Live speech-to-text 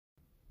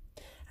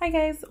Hi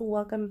guys,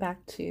 welcome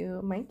back to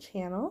my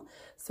channel.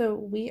 So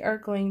we are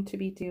going to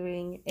be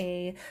doing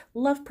a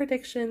love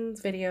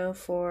predictions video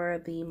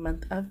for the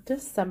month of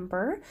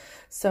December.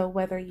 So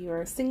whether you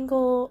are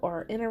single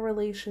or in a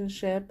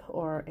relationship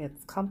or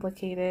it's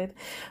complicated,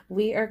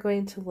 we are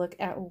going to look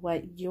at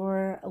what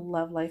your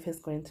love life is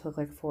going to look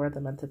like for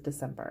the month of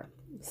December.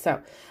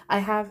 So I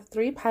have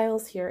 3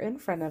 piles here in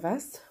front of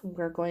us.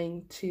 We're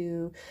going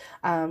to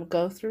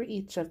go through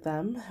each of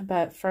them,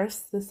 but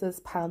first this is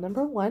pile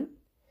number 1.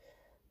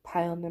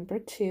 Pile number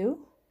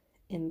 2,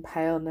 and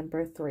pile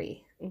number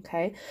 3.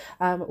 Okay,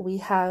 we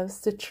have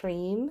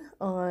citrine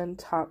on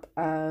top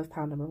of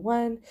pile number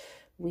 1.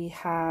 We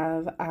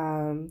have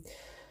I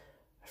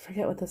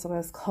forget what this one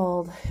is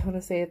called. I want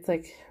to say it's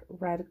like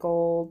red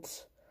gold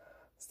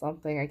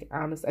something.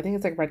 I think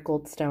it's like red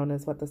gold stone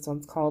is what this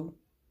one's called.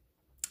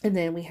 And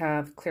then we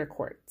have clear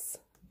quartz.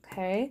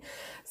 Okay,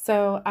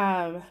 so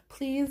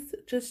please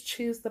just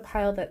choose the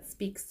pile that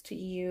speaks to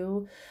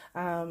you.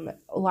 A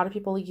lot of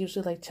people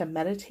usually like to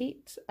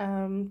meditate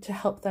to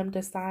help them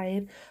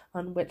decide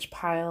on which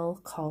pile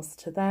calls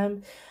to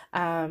them.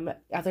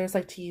 Others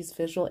like to use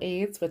visual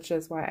aids, which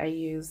is why I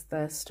use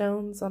the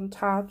stones on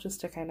top just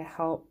to kind of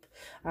help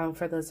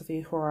for those of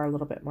you who are a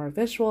little bit more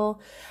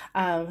visual.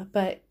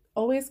 But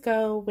always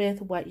go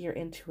with what your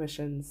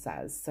intuition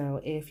says. So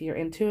if you're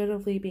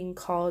intuitively being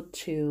called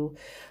to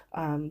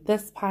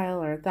this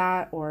pile or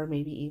that, or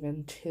maybe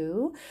even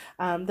 2,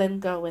 then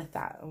go with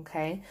that,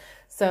 okay?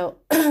 So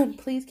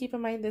please keep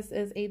in mind this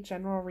is a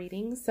general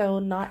reading, so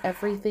not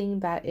everything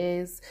that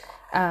is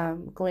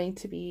going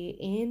to be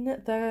in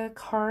the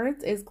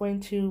cards is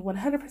going to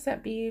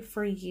 100% be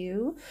for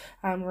you.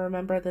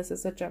 Remember, this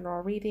is a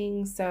general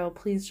reading, so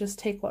please just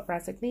take what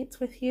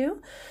resonates with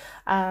you.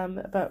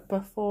 But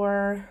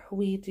before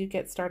we do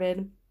get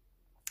started,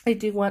 I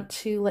do want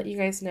to let you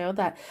guys know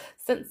that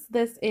since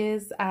this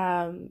is,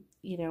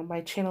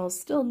 my channel is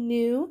still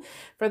new,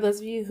 for those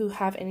of you who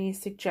have any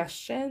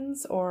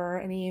suggestions or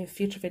any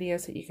future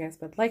videos that you guys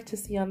would like to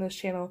see on this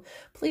channel,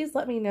 please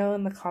let me know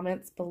in the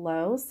comments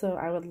below. So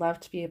I would love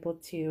to be able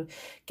to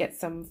get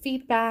some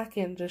feedback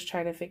and just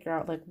try to figure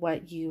out like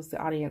what you,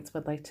 the audience,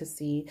 would like to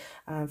see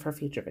for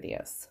future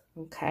videos.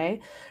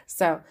 Okay,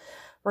 so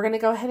we're going to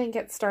go ahead and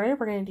get started.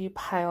 We're going to do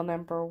pile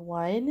number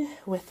 1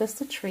 with the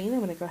citrine. I'm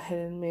going to go ahead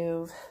and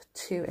move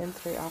 2 and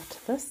 3 off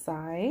to the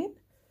side.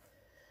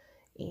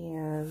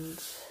 And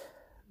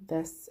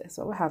this is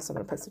what we have. So I'm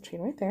going to put citrine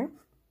right there.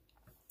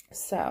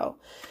 So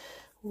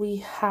we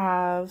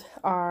have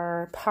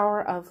our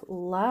Power of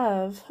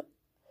Love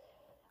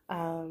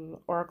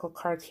oracle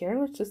card here,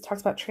 which just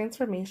talks about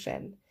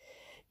transformation.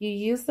 You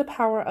use the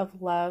power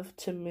of love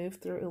to move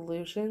through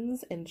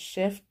illusions and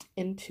shift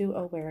into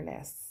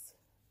awareness.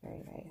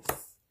 Very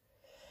nice.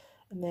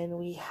 And then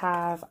we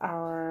have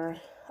our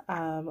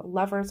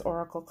Lover's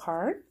Oracle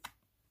card.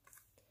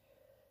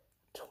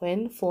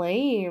 Twin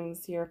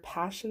flames, your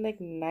passion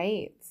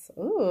ignites.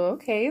 Oh,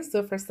 okay.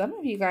 So for some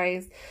of you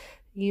guys,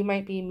 you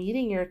might be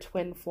meeting your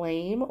twin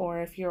flame,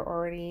 or if you're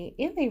already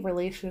in a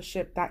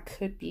relationship, that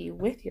could be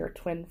with your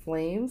twin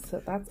flame.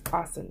 So that's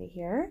awesome to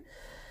hear.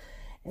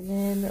 And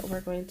then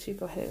we're going to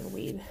go ahead and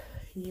read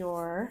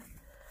your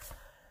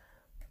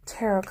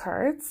tarot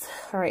cards.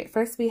 All right,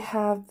 first we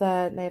have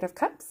the Knight of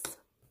Cups.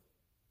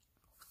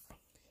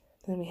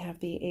 Then we have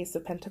the Ace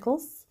of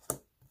Pentacles.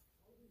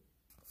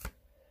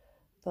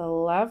 The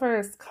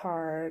Lover's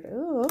card.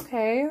 Oh,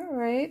 okay, all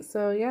right.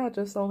 So yeah,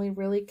 just only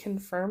really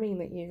confirming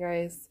that you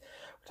guys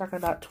are talking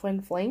about twin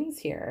flames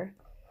here.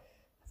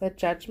 The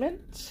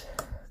Judgment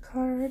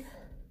card.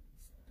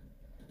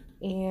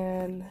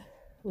 And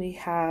we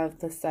have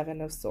the Seven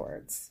of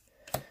Swords.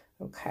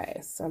 Okay,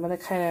 so I'm going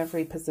to kind of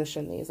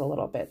reposition these a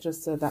little bit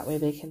just so that way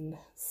they can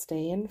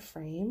stay in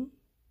frame.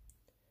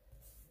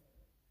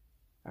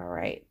 All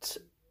right.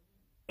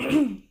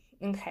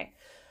 Okay,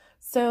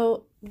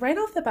 so right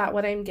off the bat,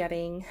 what I'm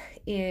getting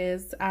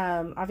is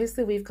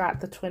obviously we've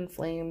got the twin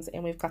flames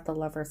and we've got the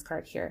Lover's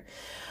card here.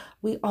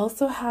 We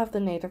also have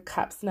the Knight of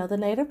Cups. Now, the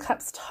Knight of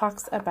Cups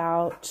talks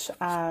about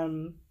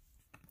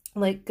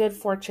like good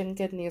fortune,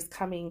 good news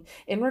coming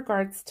in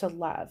regards to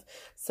love.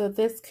 So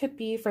this could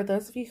be for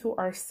those of you who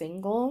are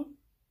single.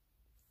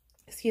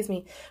 Excuse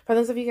me, for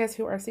those of you guys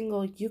who are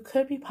single, you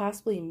could be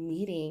possibly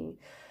meeting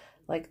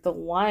like the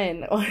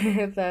one, or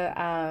the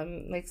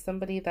like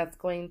somebody that's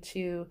going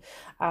to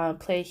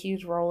play a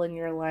huge role in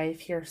your life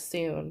here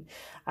soon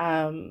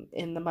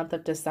in the month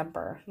of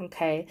December.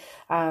 Okay,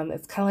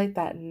 it's kind of like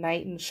that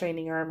knight in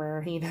shining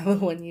armor, you know,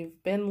 when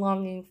you've been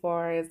longing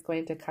for is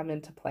going to come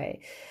into play.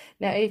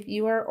 Now, if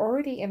you are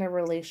already in a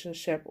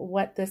relationship,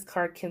 what this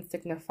card can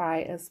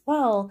signify as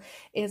well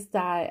is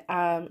that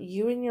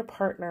you and your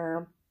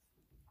partner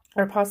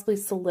or possibly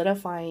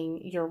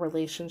solidifying your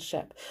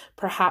relationship.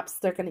 Perhaps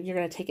you're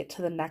gonna take it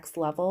to the next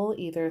level,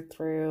 either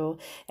through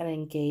an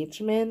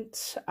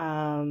engagement.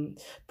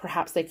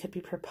 Perhaps they could be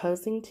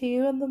proposing to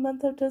you in the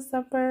month of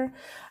December,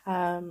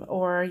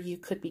 or you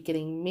could be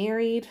getting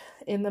married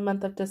in the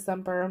month of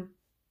December.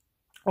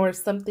 or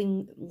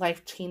something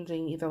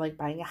life-changing, either like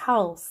buying a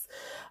house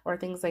or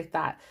things like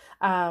that.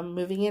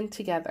 Moving in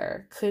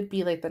together could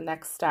be like the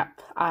next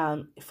step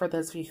for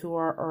those of you who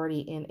are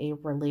already in a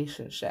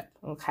relationship,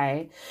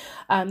 okay?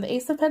 The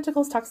Ace of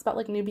Pentacles talks about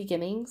like new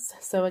beginnings.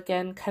 So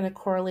again, kind of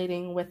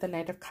correlating with the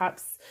Knight of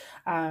Cups,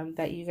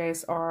 that you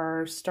guys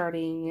are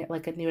starting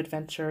like a new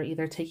adventure,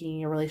 either taking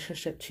your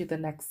relationship to the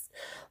next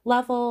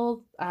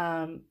level,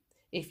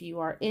 if you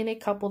are in a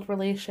coupled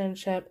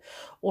relationship,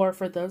 or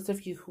for those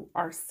of you who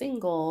are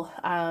single,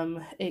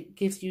 it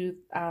gives you,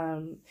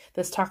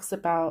 this talks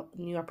about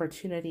new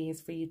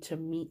opportunities for you to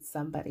meet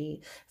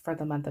somebody for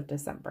the month of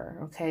December.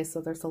 Okay, so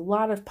there's a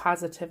lot of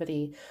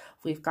positivity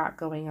we've got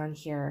going on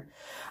here.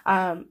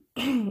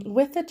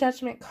 With the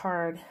Judgment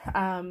card,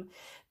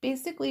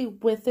 basically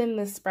within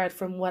the spread,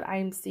 from what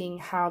I'm seeing,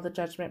 how the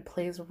Judgment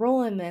plays a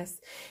role in this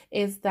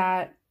is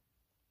that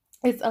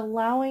it's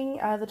allowing,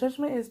 the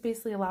Judgment is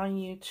basically allowing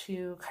you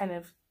to kind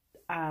of,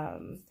 I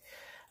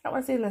don't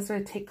want to say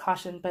necessarily take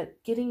caution,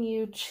 but getting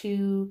you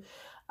to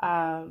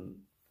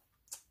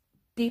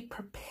be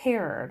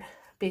prepared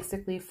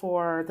basically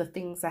for the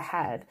things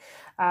ahead.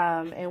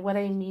 And what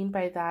I mean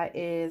by that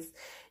is,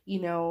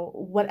 you know,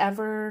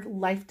 whatever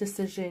life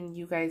decision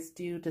you guys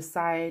do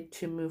decide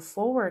to move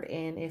forward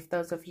in, if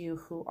those of you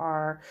who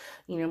are,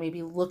 you know,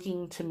 maybe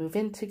looking to move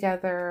in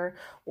together,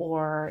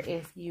 or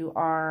if you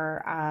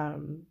are,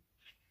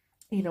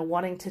 you know,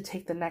 wanting to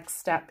take the next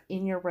step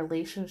in your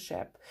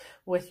relationship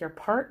with your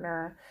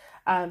partner,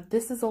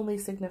 this is only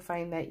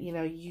signifying that, you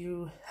know,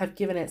 you have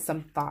given it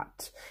some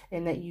thought,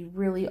 and that you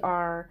really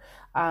are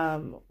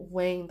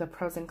weighing the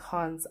pros and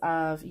cons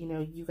of, you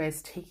know, you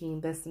guys taking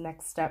this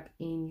next step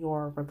in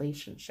your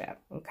relationship.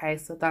 Okay,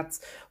 so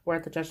that's where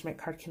the Judgment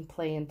card can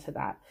play into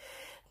that.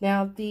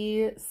 Now,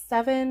 the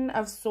Seven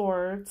of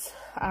Swords,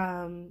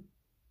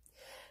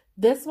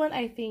 this one,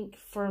 I think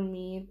for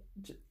me,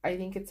 I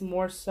think it's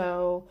more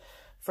so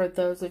for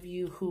those of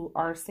you who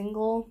are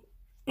single,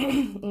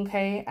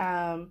 okay,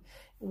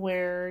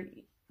 where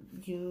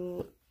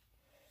you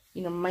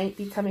know, might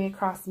be coming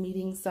across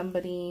meeting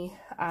somebody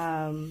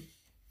in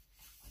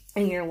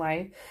your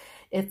life.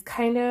 It's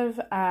kind of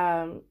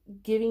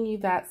giving you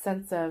that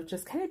sense of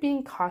just kind of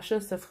being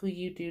cautious of who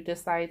you do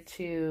decide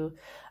to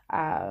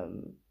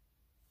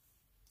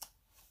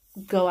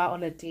go out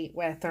on a date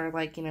with, or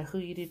like, you know, who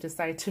you do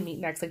decide to meet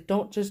next. Like,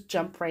 don't just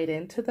jump right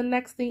into the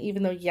next thing,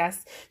 even though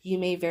yes, you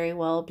may very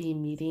well be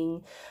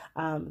meeting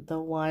the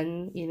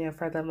one, you know,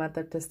 for the month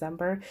of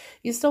December.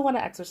 You still want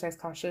to exercise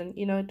caution.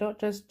 You know, don't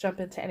just jump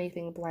into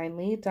anything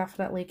blindly.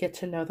 Definitely get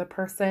to know the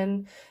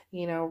person,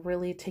 you know,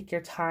 really take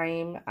your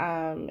time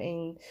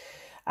and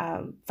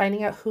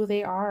finding out who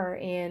they are.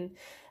 And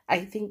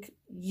I think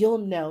you'll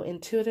know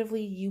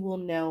intuitively, you will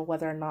know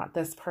whether or not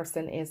this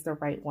person is the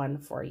right one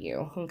for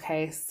you.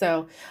 Okay,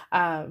 so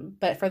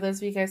but for those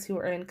of you guys who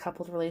are in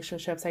coupled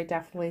relationships, I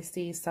definitely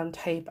see some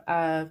type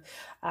of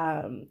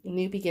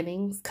new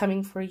beginnings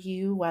coming for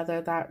you,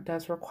 whether that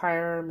does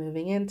require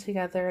moving in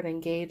together, an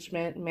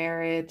engagement,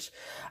 marriage,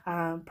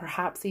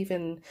 perhaps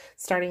even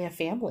starting a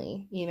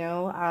family. You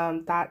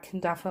know, that can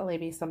definitely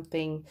be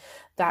something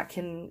that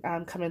can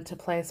come into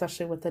play,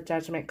 especially with the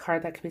Judgment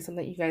card. That could be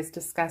something that you guys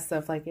discuss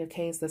of like,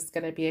 okay, is this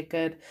going to be a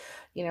good,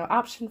 you know,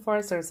 option for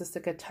us, or is this a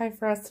good time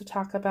for us to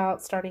talk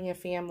about starting a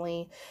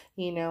family,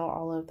 you know,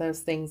 all of those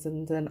things.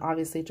 And then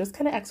obviously just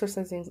kind of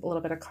exercising a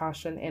little bit of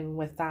caution, and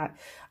with that,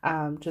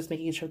 just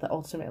making sure that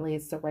ultimately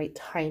it's the right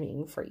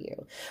timing for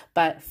you.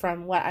 But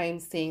from what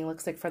I'm seeing,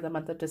 looks like for the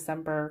month of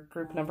December,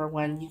 group number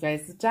one, you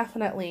guys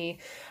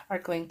definitely are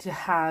going to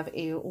have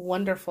a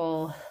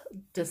wonderful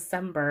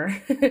December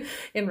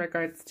in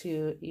regards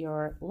to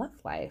your love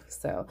life.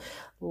 So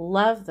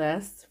love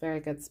this. Very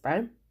good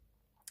spread.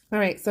 All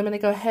right, so I'm going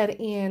to go ahead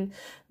and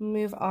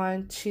move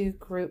on to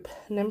group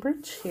number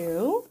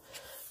two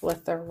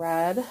with the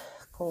red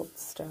gold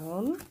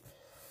stone.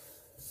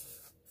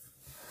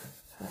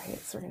 All right,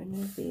 so we're going to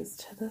move these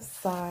to the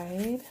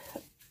side.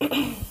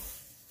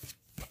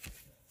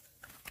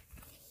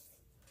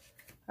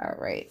 All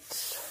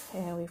right,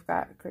 and we've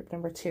got group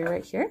number two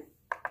right here.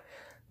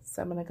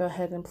 So I'm going to go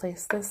ahead and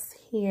place this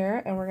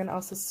here, and we're going to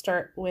also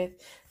start with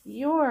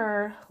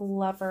your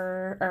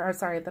lover, or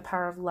sorry, the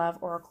Power of Love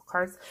Oracle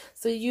cards.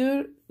 So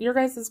your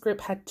guys'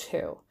 group had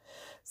two.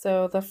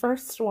 So the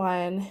first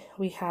one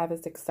we have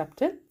is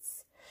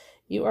Acceptance.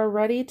 You are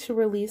ready to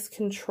release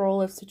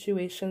control of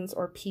situations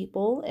or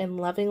people and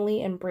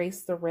lovingly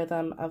embrace the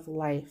rhythm of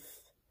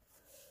life.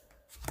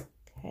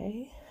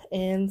 Okay,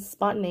 and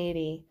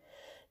Spontaneity.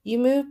 You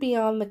move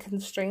beyond the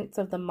constraints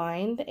of the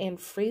mind and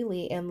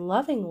freely and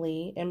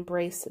lovingly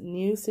embrace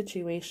new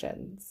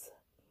situations.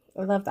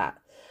 I love that.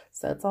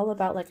 So it's all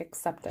about like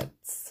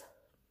acceptance.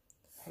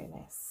 Very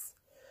nice.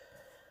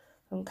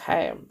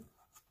 Okay.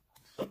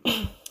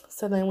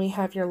 So then we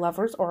have your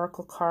Lover's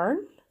Oracle card.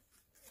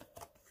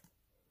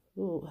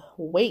 Ooh,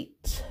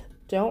 wait.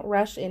 Don't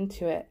rush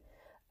into it.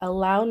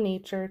 Allow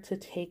nature to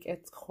take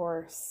its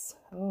course.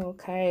 Oh,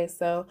 okay,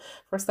 so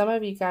for some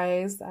of you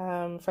guys,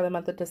 for the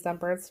month of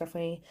December, it's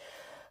definitely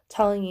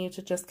telling you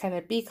to just kind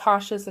of be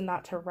cautious and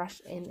not to rush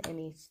in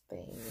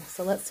anything.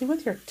 So let's see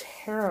what your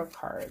tarot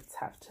cards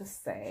have to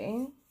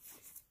say.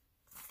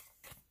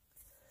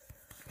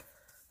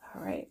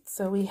 All right,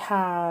 so we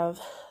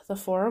have the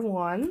Four of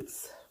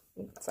Wands.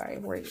 Sorry,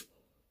 wait.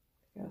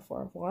 Yeah,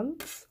 Four of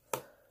Wands.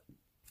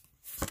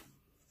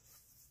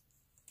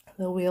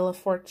 The Wheel of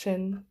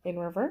Fortune in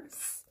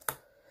reverse.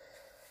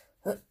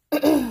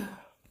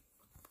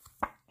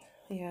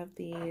 We have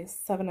the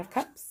Seven of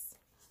Cups.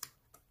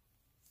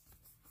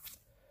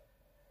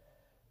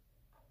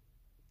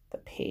 The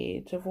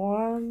Page of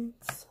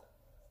Wands.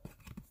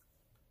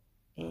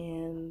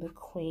 And the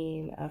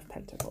Queen of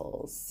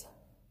Pentacles.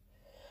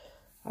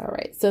 All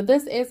right, so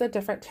this is a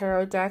different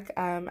tarot deck.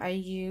 I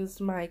used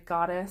my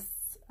Goddess,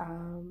 I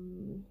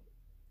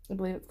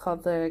believe it's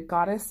called the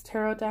Goddess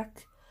Tarot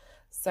deck.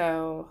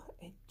 So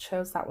I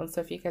chose that one.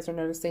 So if you guys are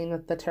noticing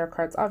that the tarot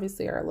cards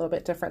obviously are a little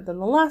bit different than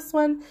the last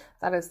one,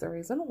 that is the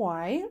reason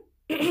why.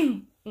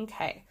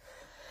 Okay,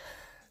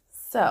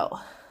 so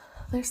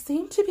there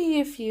seem to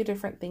be a few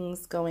different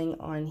things going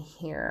on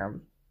here.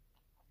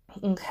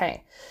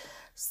 Okay,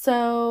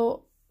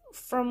 so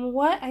from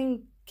what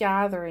I'm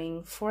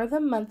gathering for the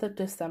month of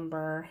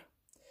December,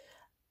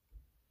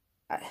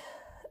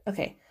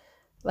 okay,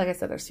 like I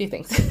said, there's a few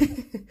things.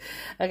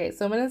 Okay,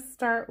 so I'm going to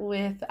start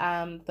with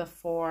the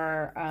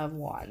Four of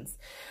Wands.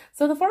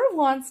 So the Four of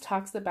Wands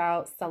talks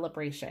about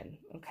celebration,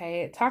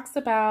 okay? It talks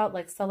about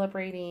like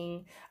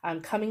celebrating,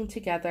 coming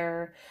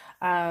together.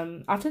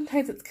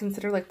 Oftentimes it's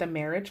considered like the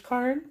marriage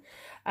card.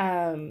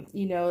 You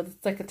know,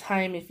 it's like a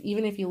time,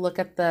 even if you look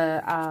at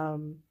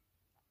the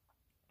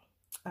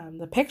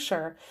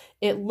picture,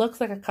 it looks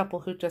like a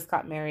couple who just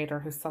got married or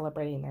who's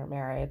celebrating their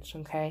marriage,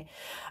 okay?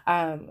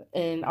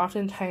 And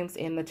oftentimes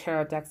in the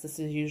tarot decks, this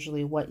is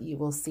usually what you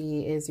will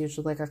see is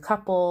usually like a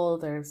couple,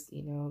 there's,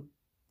 you know,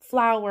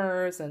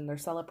 flowers and their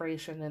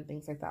celebration and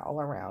things like that all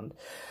around.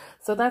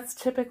 So that's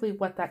typically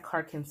what that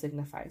card can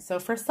signify. So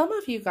for some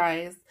of you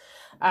guys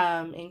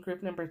in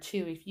group number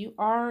 2, if you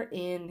are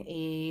in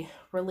a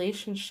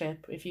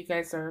relationship, if you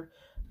guys are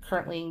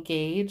currently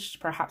engaged,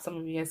 perhaps some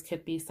of you guys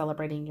could be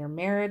celebrating your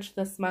marriage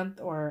this month,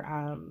 or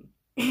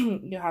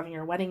you're having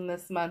your wedding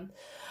this month.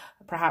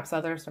 Perhaps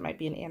others, there might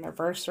be an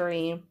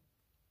anniversary.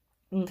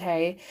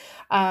 Okay,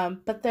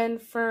 but then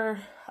for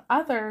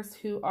others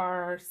who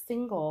are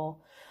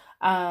single,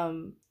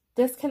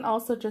 this can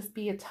also just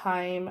be a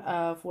time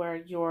of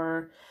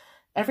where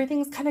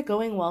everything's kind of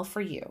going well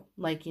for you.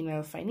 Like, you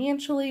know,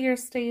 financially you're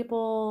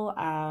stable,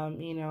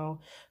 you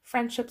know,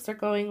 friendships are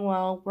going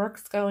well,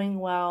 work's going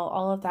well,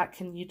 all of that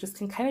you just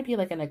can kind of be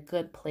like in a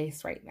good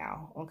place right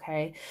now,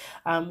 okay?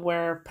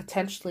 Where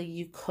potentially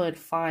you could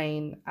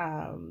find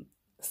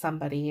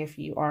somebody if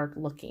you are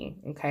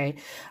looking, okay?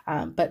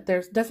 But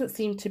there doesn't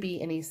seem to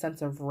be any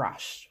sense of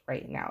rush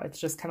right now. It's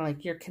just kind of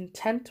like you're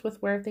content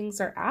with where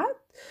things are at.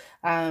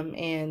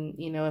 And,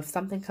 you know, if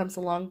something comes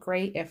along,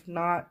 great. If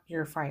not,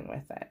 you're fine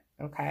with it.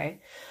 Okay,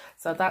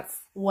 so that's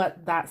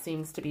what that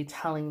seems to be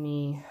telling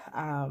me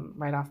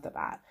right off the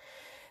bat.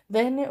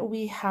 Then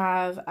we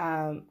have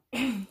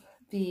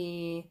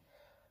the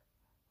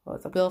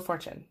Wheel of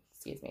Fortune,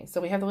 excuse me.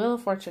 So we have the Wheel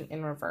of Fortune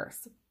in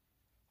reverse.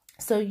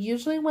 So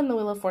usually when the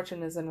Wheel of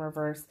Fortune is in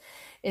reverse,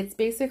 it's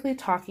basically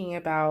talking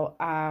about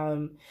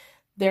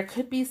there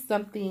could be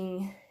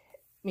something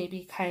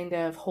maybe kind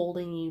of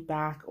holding you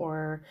back,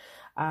 or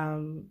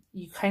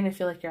you kind of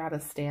feel like you're at a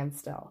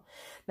standstill.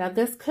 Now,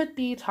 this could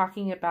be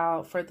talking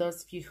about, for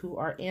those of you who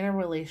are in a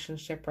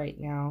relationship right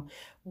now,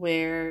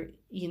 where,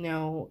 you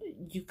know,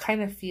 you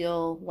kind of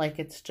feel like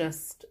it's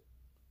just,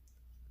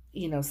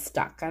 you know,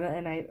 stuck.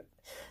 It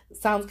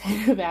sounds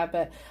kind of bad,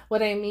 but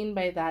what I mean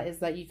by that is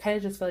that you kind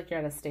of just feel like you're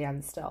at a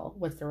standstill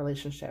with the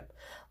relationship.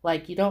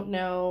 Like, you don't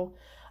know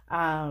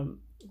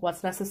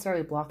what's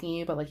necessarily blocking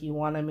you, but like you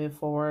want to move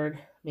forward,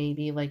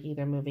 maybe like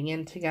either moving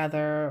in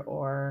together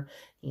or,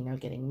 you know,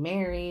 getting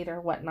married or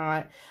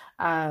whatnot.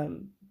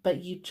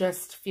 But you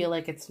just feel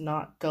like it's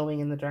not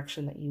going in the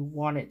direction that you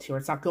want it to, or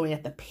it's not going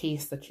at the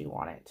pace that you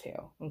want it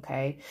to.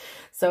 Okay.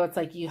 So it's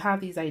like you have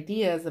these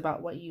ideas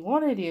about what you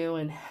want to do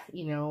and,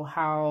 you know,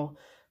 how,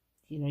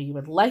 you know, you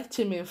would like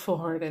to move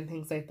forward and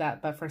things like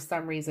that. But for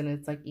some reason,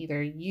 it's like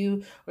either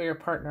you or your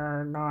partner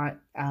are not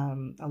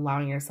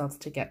allowing yourselves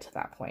to get to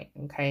that point.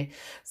 Okay.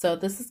 So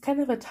this is kind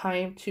of a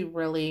time to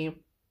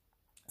really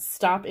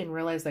stop and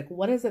realize, like,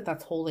 what is it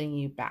that's holding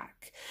you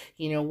back?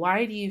 You know,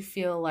 why do you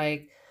feel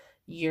like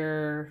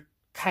you're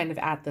kind of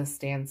at this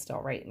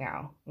standstill right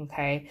now?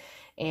 Okay.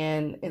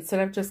 And instead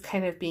of just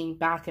kind of being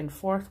back and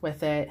forth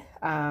with it,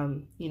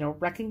 you know,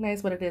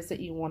 recognize what it is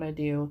that you want to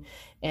do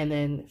and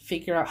then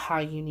figure out how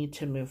you need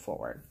to move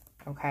forward.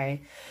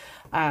 Okay.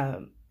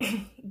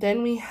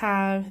 Then we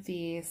have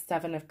the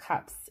Seven of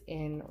Cups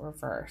in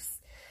reverse.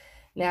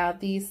 Now,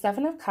 the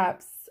Seven of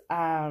Cups,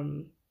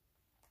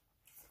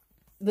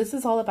 this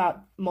is all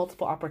about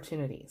multiple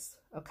opportunities.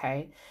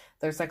 okay?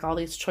 There's like all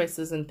these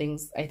choices and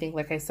things. I think,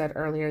 like I said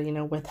earlier, you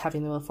know, with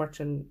having the Wheel of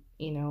Fortune,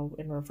 you know,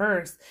 in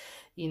reverse,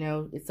 you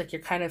know, it's like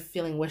you're kind of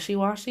feeling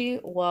wishy-washy.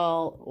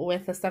 Well,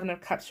 with the Seven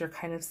of Cups, you're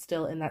kind of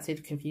still in that state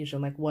of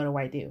confusion. Like, what do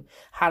I do?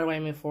 How do I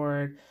move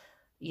forward?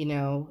 You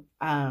know,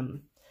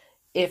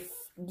 if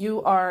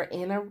you are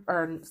in a,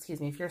 or excuse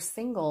me, if you're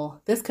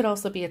single, this could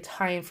also be a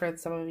time for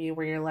some of you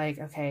where you're like,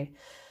 okay,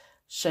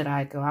 should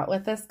I go out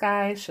with this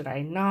guy? Should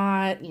I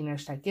not? You know,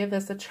 should I give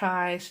this a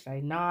try? Should I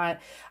not?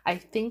 I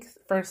think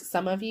for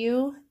some of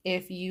you,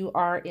 if you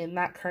are in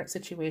that current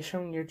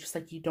situation where you're just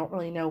like, you don't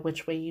really know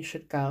which way you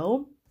should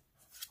go,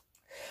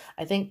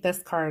 I think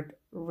this card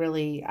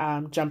really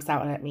jumps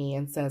out at me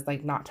and says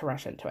like not to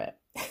rush into it.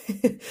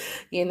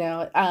 You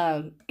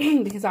know,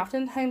 because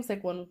oftentimes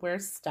like when we're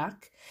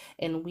stuck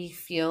and we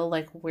feel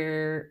like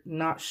we're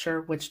not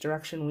sure which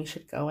direction we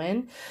should go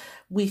in,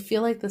 we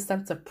feel like the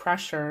sense of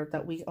pressure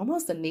that we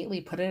almost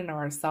innately put in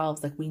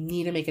ourselves, like we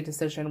need to make a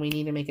decision, we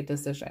need to make a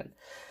decision.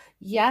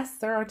 Yes,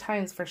 there are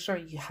times for sure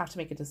you have to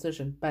make a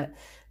decision, but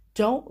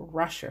don't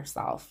rush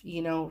yourself.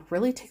 You know,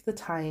 really take the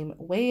time,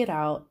 weigh it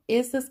out.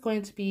 Is this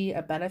going to be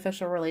a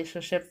beneficial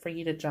relationship for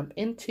you to jump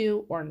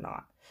into or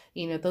not?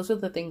 You know, those are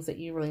the things that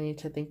you really need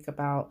to think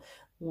about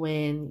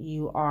when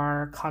you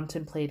are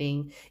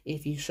contemplating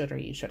if you should or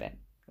you shouldn't.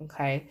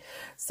 Okay,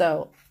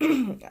 so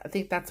I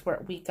think that's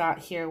where we got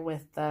here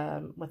with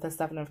the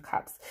Seven of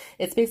Cups.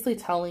 It's basically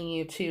telling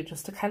you to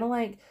just to kind of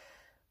like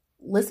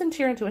listen to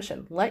your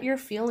intuition. Let your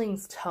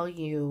feelings tell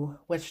you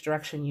which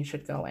direction you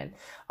should go in.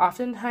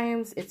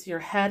 Oftentimes, it's your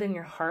head and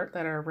your heart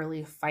that are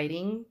really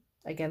fighting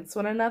against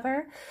one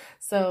another.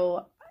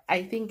 So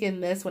I think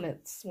in this, when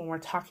we're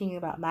talking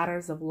about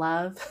matters of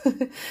love,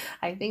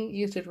 I think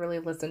you should really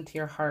listen to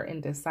your heart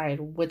and decide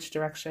which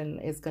direction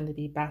is going to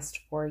be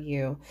best for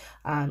you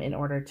in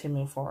order to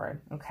move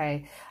forward.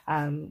 Okay.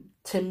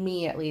 To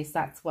me, at least,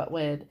 that's what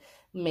would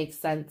make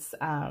sense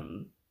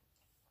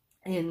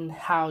in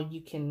how you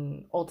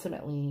can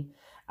ultimately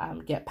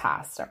get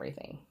past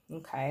everything.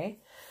 Okay.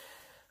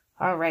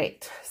 All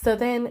right. So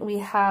then we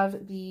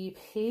have the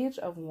Page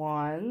of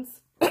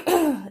Wands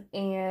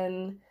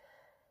and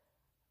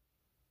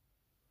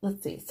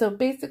let's see. So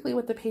basically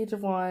with the Page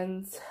of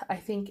Wands, I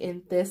think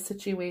in this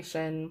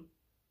situation,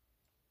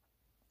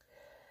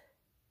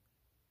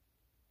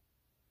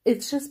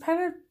 it's just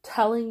kind of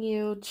telling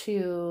you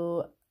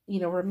to, you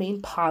know,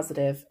 remain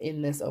positive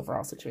in this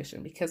overall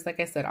situation. Because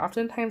like I said,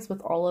 oftentimes with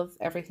all of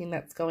everything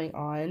that's going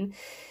on,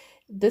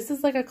 this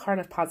is like a card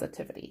of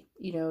positivity,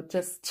 you know,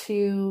 just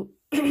to,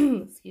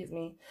 excuse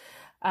me,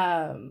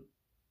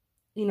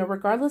 you know,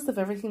 regardless of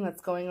everything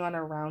that's going on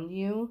around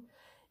you,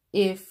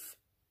 if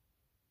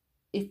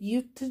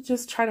you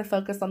just try to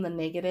focus on the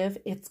negative,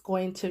 you're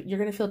going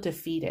to feel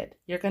defeated.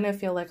 You're going to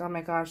feel like, oh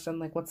my gosh, then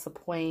like, what's the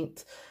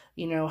point?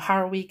 You know, how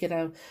are we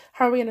going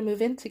to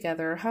move in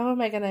together? How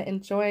am I going to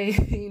enjoy,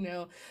 you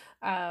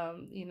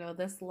know,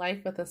 this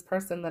life with this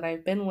person that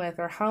I've been with?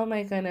 Or how am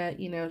I going to,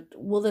 you know,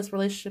 will this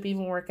relationship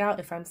even work out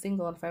if I'm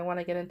single and if I want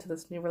to get into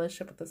this new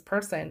relationship with this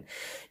person?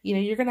 You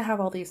know, you're going to have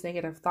all these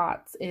negative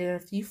thoughts. And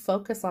if you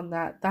focus on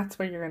that, that's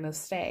where you're going to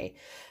stay.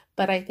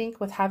 But I think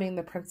with having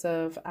the Prince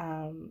of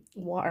the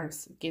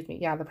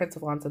Prince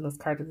of Wands in this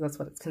card, that's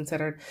what it's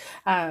considered.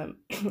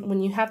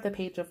 When you have the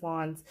Page of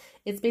Wands,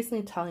 it's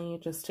basically telling you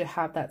just to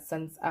have that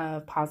sense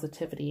of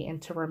positivity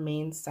and to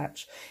remain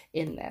such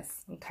in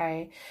this.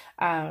 Okay.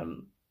 I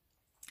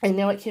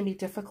know it can be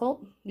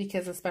difficult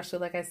because, especially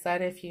like I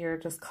said, if you're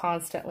just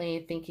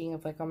constantly thinking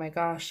of like, oh my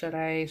gosh,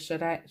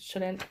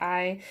 shouldn't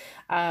I?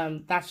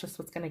 That's just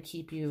what's going to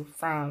keep you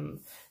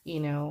from,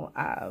 you know,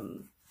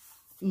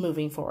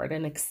 moving forward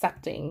and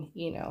accepting,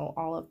 you know,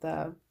 all of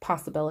the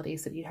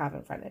possibilities that you have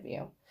in front of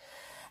you.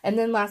 And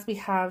then last we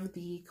have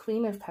the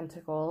Queen of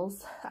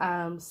Pentacles.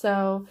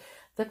 So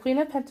the Queen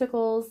of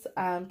Pentacles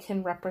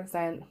can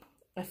represent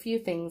a few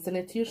things, and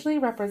it usually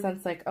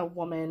represents like a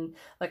woman,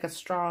 like a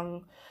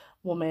strong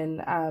woman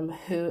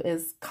who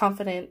is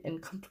confident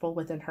and comfortable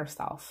within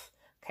herself.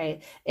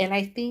 Okay. And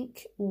I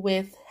think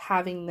with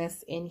having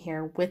this in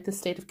here, with the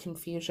state of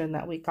confusion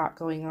that we got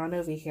going on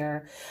over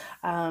here,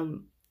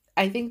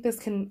 I think this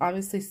can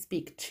obviously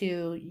speak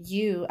to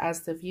you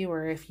as the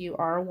viewer. If you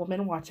are a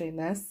woman watching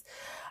this,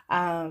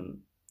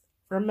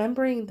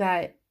 remembering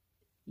that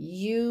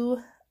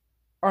you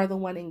are the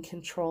one in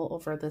control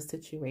over the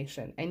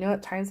situation. I know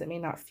at times it may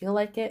not feel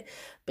like it,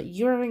 but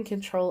you're in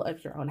control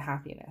of your own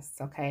happiness,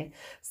 okay?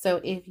 So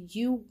if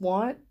you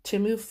want to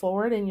move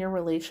forward in your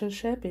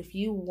relationship, if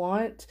you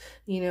want,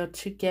 you know,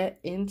 to get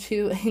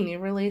into a new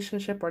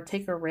relationship or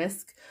take a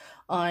risk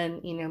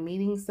on, you know,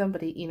 meeting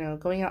somebody, you know,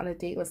 going out on a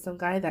date with some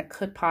guy that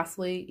could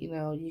possibly, you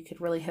know, you could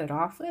really hit it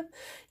off with,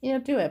 you know,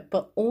 do it.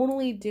 But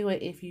only do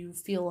it if you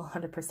feel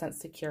 100%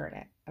 secure in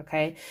it,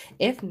 okay?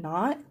 If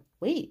not,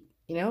 wait,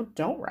 you know,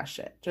 don't rush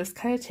it. Just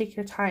kind of take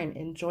your time.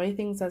 Enjoy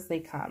things as they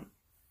come.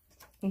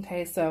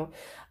 Okay, so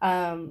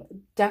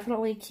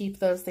definitely keep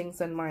those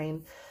things in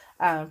mind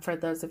for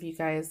those of you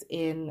guys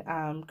in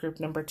group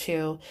number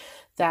 2,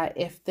 that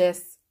if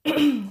this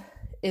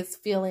is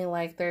feeling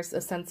like there's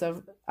a sense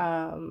of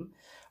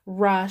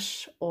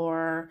rush,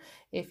 or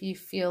if you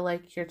feel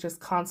like you're just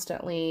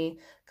constantly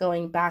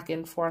going back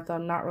and forth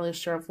on not really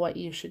sure of what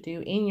you should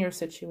do in your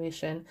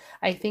situation,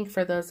 I think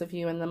for those of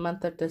you in the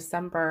month of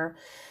December,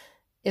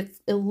 it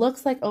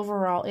looks like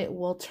overall it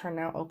will turn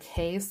out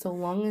okay, so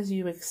long as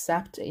you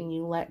accept and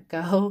you let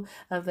go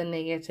of the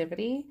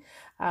negativity.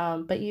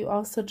 But you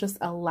also just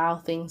allow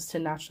things to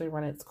naturally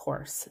run its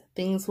course.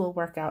 Things will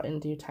work out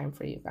in due time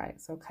for you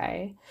guys,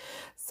 okay?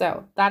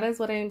 So that is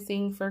what I'm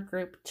seeing for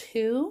group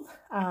 2.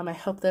 I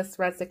hope this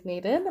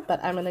resonated,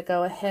 but I'm going to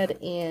go ahead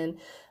and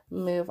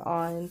move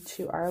on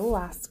to our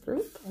last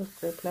group, of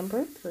group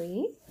number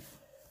 3.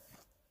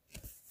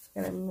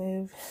 I'm going to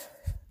move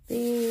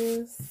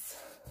these.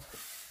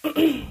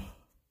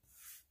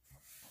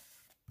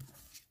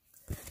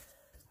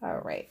 All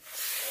right,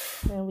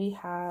 and we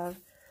have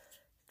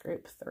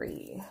group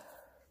 3.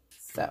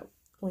 So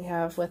we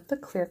have with the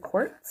clear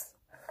quartz.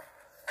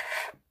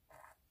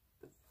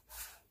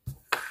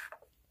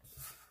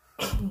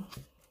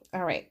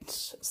 All right,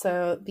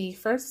 so the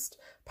first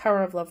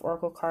Power of Love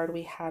Oracle card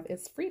we have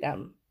is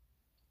freedom.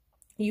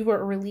 You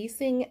are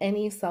releasing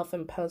any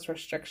self-imposed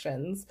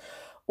restrictions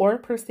or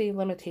perceived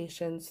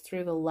limitations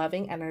through the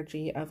loving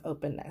energy of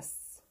openness.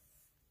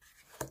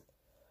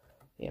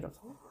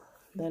 Beautiful.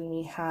 Then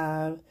we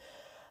have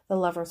the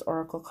Lover's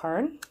Oracle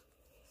card.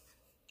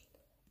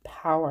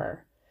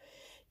 Power.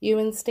 You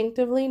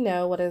instinctively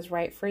know what is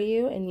right for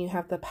you, and you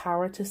have the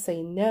power to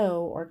say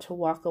no or to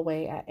walk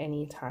away at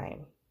any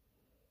time.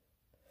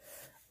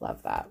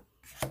 Love that.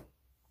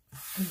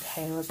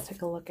 Okay, let's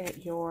take a look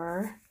at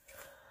your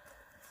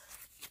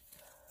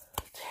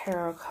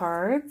tarot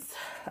cards.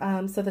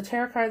 So the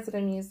tarot cards that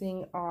I'm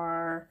using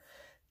are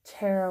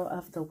Tarot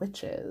of the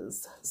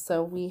Witches.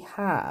 So we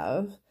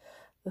have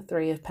the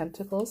 3 of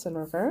Pentacles in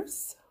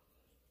reverse,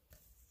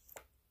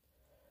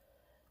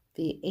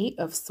 the 8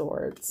 of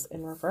Swords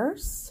in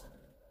reverse,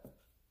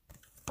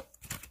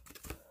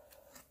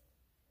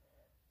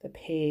 the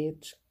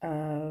Page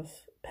of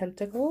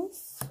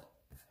Pentacles.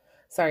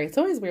 Sorry, it's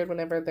always weird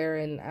whenever they're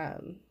in,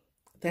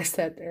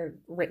 they're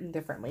written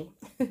differently.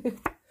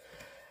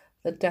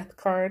 The Death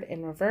card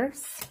in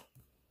reverse,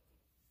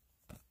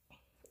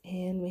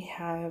 and we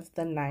have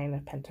the 9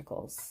 of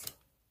Pentacles.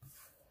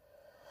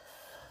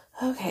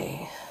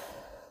 Okay,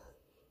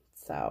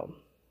 so,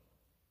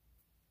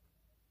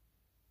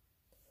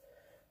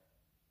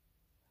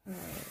 all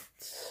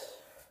right.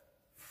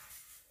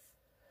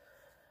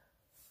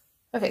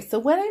 Okay, so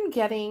what I'm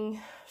getting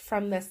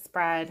from this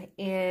spread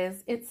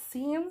is it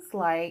seems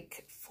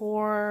like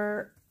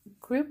for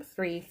group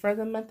 3, for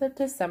the month of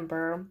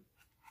December,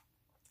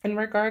 in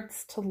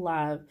regards to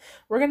love,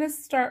 we're going to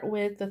start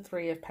with the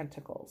 3 of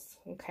Pentacles,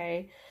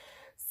 okay?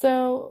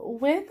 So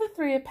with the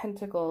 3 of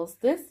Pentacles,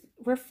 this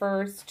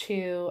refers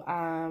to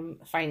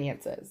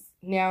finances.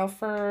 Now,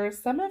 for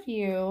some of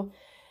you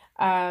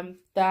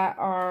that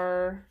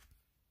are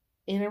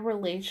in a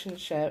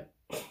relationship,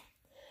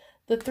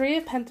 the 3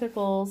 of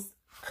Pentacles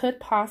could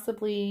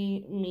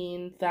possibly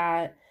mean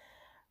that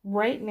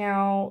right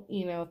now,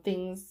 you know,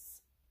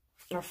 things,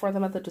 or for the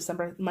month of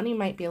December, money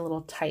might be a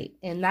little tight,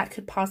 and that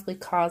could possibly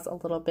cause a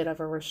little bit of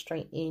a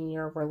restraint in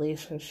your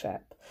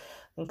relationship.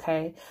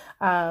 Okay,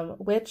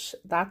 which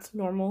that's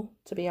normal,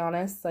 to be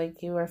honest. Like,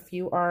 if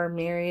you are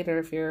married, or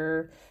if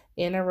you're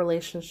in a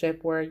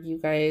relationship where you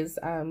guys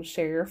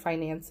share your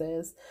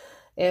finances,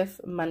 if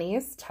money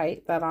is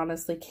tight, that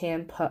honestly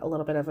can put a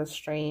little bit of a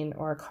strain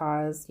or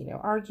cause, you know,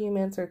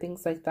 arguments or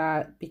things like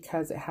that,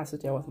 because it has to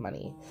deal with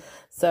money.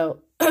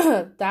 So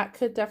that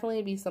could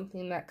definitely be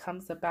something that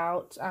comes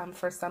about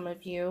for some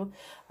of you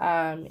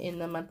in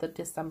the month of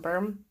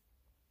December.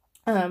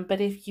 But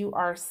if you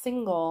are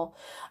single,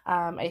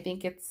 I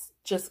think it's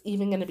just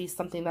even going to be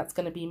something that's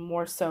going to be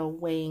more so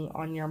weighing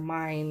on your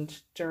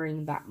mind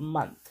during that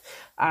month,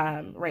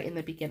 right in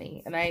the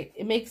beginning. And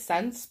it makes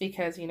sense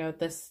because, you know,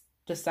 this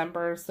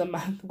December is the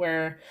month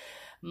where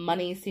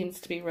money seems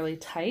to be really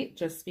tight,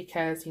 just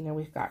because, you know,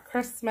 we've got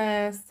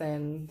Christmas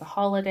and the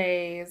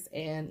holidays,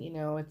 and, you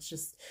know, it's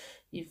just,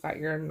 you've got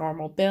your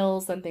normal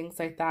bills and things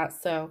like that.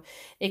 So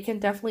it can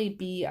definitely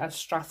be a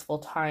stressful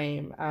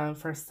time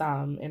for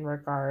some in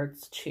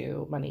regards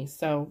to money.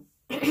 So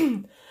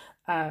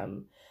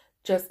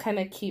just kind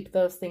of keep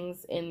those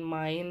things in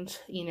mind,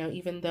 you know,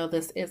 even though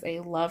this is a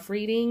love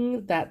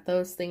reading, that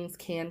those things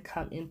can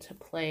come into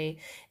play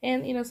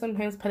and, you know,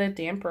 sometimes put a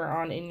damper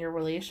on in your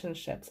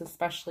relationships,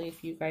 especially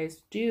if you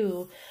guys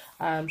do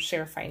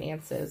share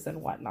finances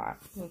and whatnot,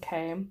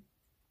 okay?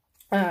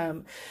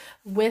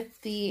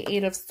 With the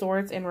 8 of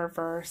Swords in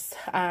reverse,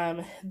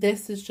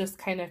 this is just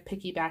kind of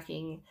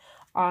piggybacking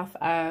off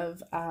of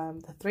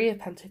the 3 of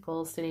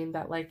Pentacles, stating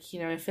that, like, you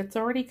know, if it's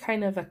already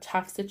kind of a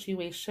tough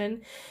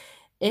situation,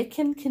 it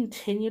can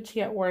continue to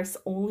get worse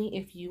only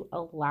if you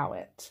allow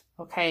it,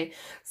 okay?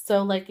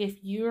 So, like, if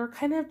you're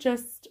kind of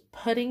just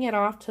putting it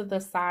off to the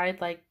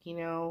side, like, you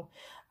know,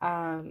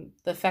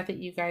 The fact that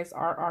you guys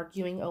are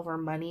arguing over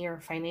money or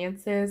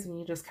finances and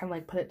you just kind of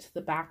like put it to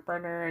the back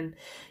burner and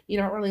you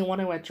don't really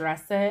want to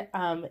address it,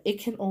 it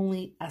can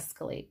only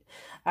escalate.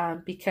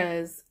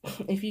 Because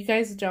if you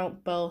guys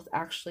don't both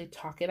actually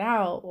talk it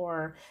out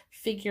or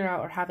figure out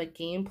or have a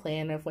game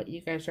plan of what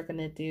you guys are going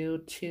to do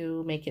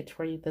to make it to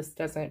where this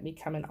doesn't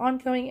become an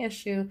ongoing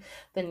issue,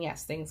 then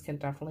yes, things can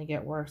definitely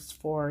get worse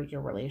for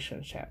your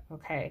relationship.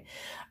 Okay.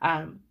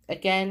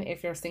 Again,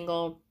 if you're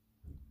single,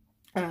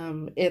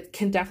 it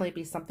can definitely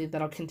be something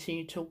that'll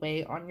continue to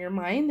weigh on your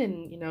mind.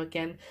 And,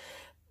 again,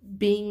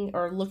 being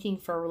or looking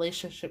for a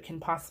relationship can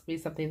possibly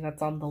be something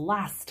that's on the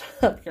last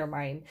of your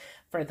mind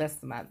for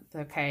this month.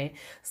 Okay.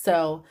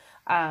 So,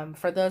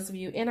 for those of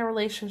you in a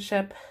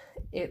relationship,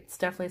 it's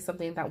definitely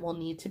something that will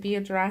need to be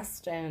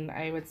addressed. And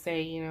I would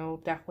say,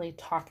 definitely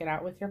talk it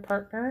out with your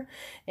partner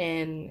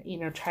and,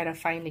 try to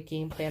find a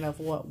game plan of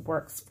what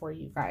works for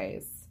you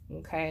guys.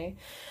 Okay.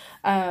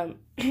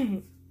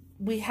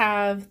 We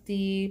have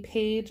the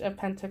Page of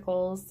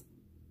Pentacles,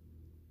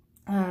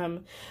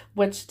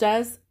 which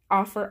does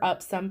offer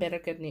up some bit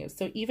of good news.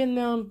 So even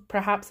though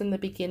perhaps in the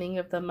beginning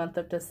of the month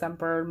of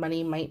December,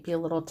 money might be a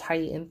little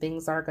tight and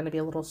things are going to be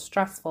a little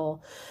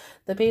stressful,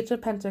 the Page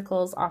of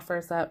Pentacles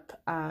offers up,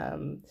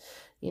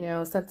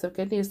 a sense of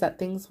good news that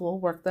things will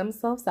work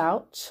themselves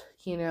out,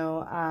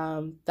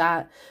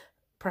 that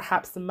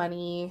perhaps the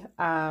money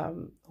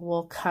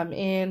will come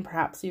in.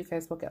 Perhaps you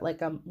guys will get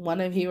like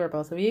one of you or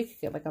both of you could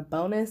get like a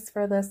bonus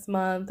for this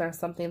month or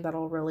something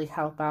that'll really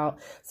help out.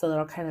 So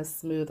that'll kind of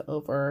smooth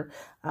over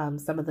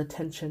some of the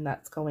tension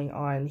that's going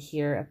on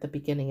here at the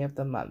beginning of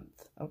the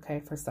month.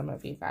 Okay, for some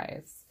of you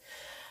guys.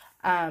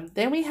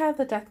 Then we have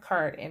the Death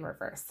card in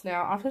reverse.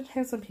 Now,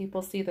 oftentimes when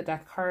people see the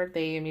Death card,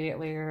 they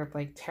immediately are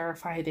like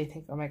terrified. They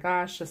think, oh my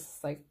gosh, this is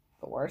like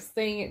the worst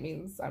thing. It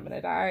means I'm going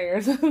to die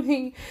or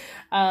something.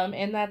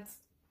 And that's,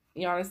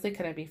 honestly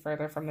couldn't be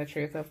further from the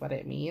truth of what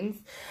it means.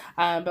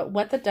 But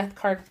what the Death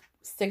card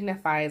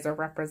signifies or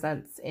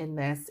represents in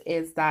this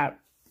is that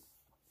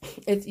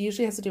it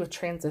usually has to do with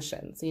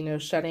transitions,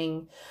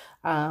 shutting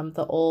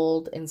the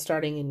old and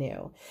starting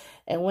anew.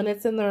 And when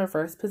it's in the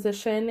reverse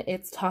position,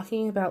 it's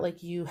talking about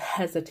like you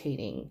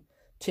hesitating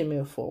to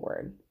move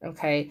forward.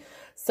 Okay.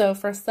 So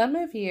for some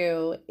of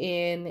you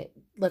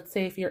let's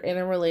say if you're in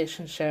a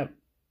relationship,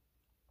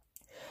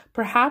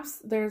 perhaps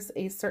there's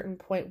a certain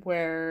point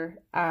where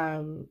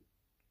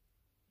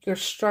you're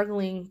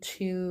struggling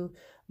to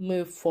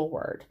move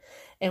forward.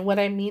 And what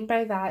I mean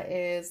by that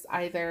is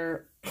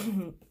either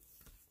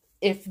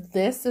if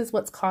this is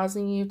what's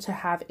causing you to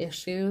have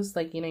issues,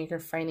 like, your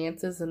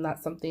finances, and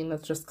that's something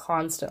that's just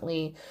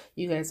constantly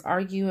you guys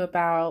argue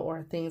about,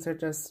 or things are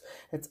just,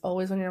 it's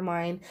always on your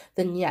mind,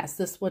 then yes,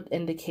 this would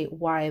indicate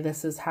why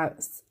this is how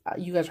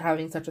you guys are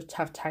having such a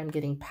tough time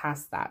getting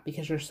past that,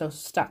 because you're so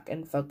stuck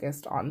and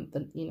focused on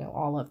the,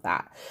 all of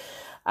that.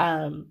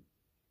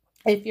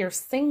 If you're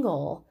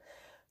single,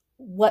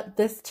 what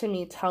this to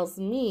me tells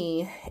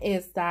me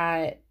is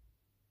that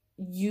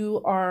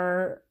you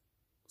are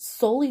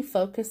solely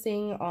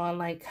focusing on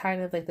like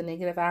kind of like the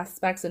negative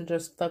aspects and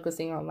just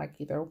focusing on like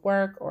either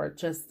work or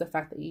just the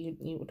fact that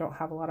you don't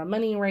have a lot of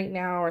money right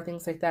now or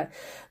things like that,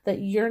 that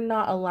you're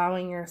not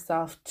allowing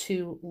yourself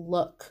to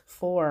look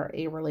for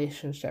a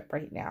relationship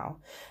right now.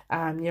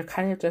 You're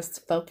kind of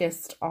just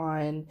focused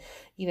on,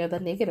 the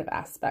negative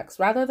aspects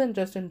rather than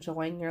just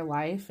enjoying your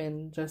life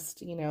and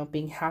just,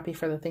 being happy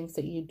for the things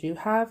that you do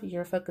have.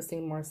 You're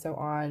focusing more so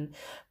on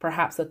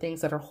perhaps the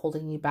things that are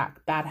holding you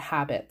back, bad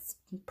habits,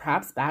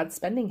 perhaps bad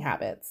spending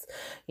habits.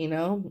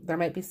 There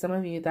might be some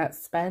of you that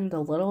spend a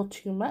little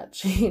too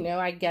much.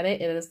 I get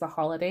it. It is the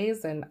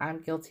holidays and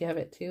I'm guilty of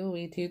it too.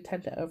 We do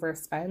tend to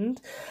overspend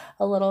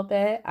a little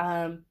bit.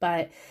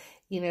 But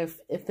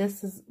if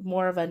this is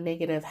more of a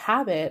negative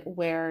habit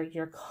where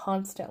you're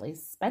constantly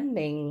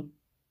spending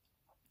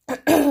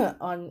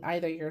on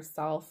either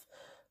yourself,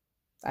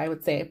 I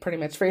would say pretty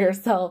much for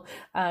yourself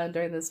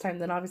during this time,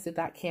 then obviously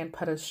that can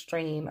put a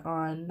strain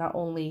on not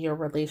only your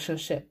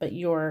relationship, but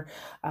your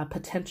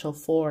potential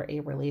for a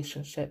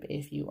relationship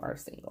if you are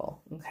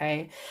single.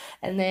 Okay.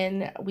 And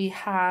then we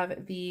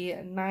have the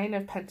Nine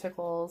of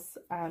Pentacles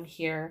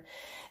here.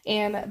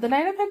 And the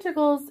Nine of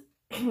Pentacles,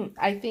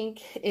 I think,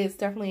 is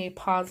definitely a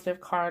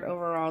positive card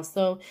overall.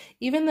 So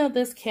even though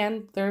there's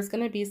going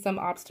to be some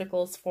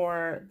obstacles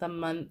for the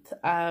month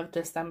of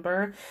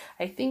December,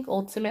 I think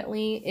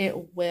ultimately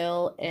it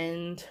will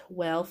end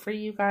well for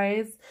you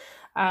guys.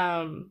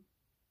 I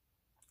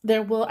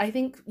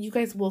think you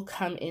guys will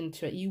come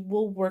into it. You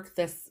will work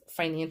this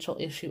financial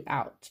issue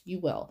out. You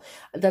will.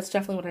 That's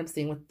definitely what I'm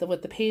seeing with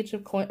the Page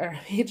of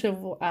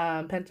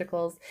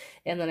Pentacles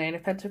and the Nine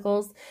of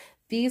Pentacles.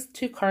 These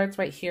two cards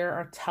right here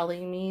are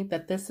telling me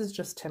that this is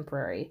just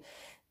temporary.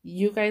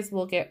 You guys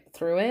will get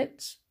through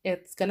it.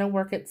 It's going to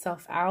work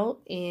itself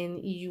out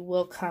and you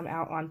will come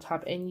out on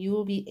top, and you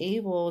will be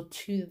able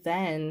to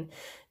then,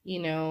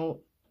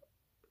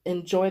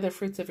 enjoy the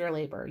fruits of your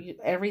labor.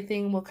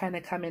 Everything will kind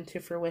of come into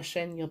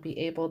fruition. You'll be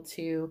able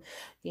to,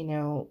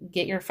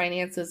 get your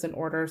finances in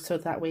order so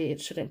that way it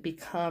shouldn't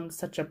become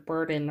such a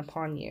burden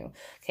upon you.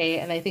 Okay.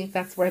 And I think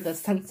that's where the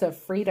sense of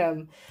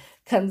freedom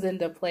comes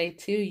into play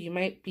too. You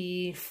might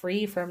be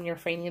free from your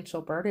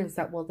financial burdens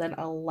that will then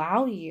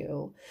allow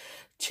you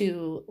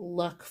to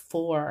look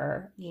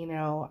for,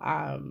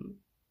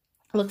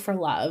 look for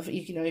love.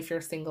 If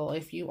you're single,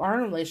 if you are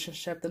in a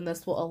relationship, then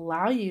this will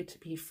allow you to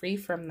be free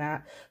from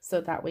that,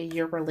 so that way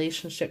your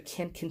relationship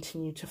can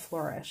continue to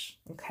flourish.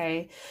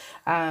 Okay.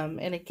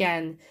 And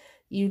again,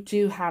 you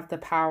do have the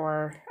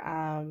power,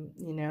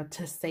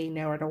 to say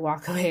no or to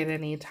walk away at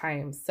any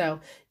time. So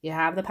you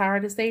have the power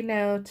to say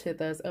no to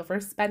those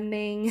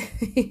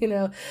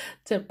overspending,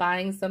 to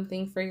buying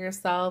something for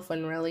yourself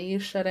when really you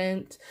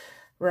shouldn't.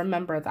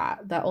 Remember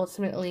that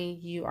ultimately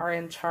you are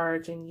in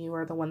charge and you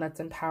are the one that's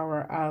in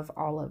power of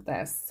all of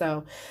this.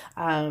 So,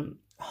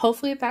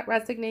 hopefully that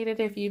resonated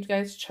if you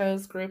guys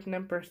chose group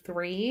number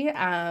 3.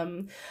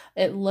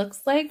 It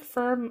looks like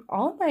for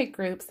all of my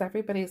groups,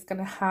 everybody's going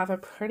to have a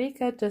pretty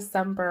good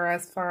December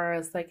as far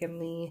as like in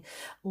the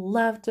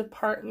love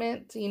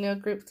department.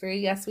 Group 3,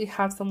 yes, we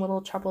have some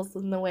little troubles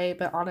in the way,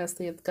 but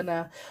honestly, it's going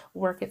to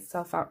work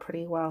itself out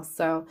pretty well.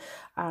 So,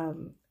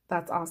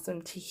 that's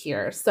awesome to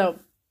hear. So,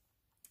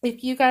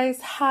 if you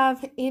guys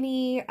have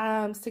any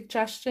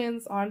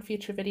suggestions on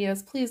future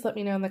videos, please let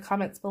me know in the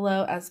comments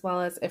below, as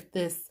well as if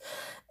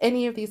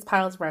any of these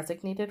piles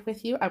resonated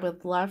with you. I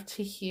would love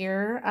to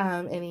hear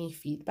any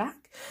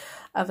feedback.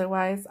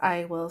 Otherwise,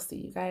 I will see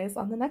you guys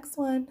on the next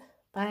one.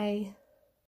 Bye.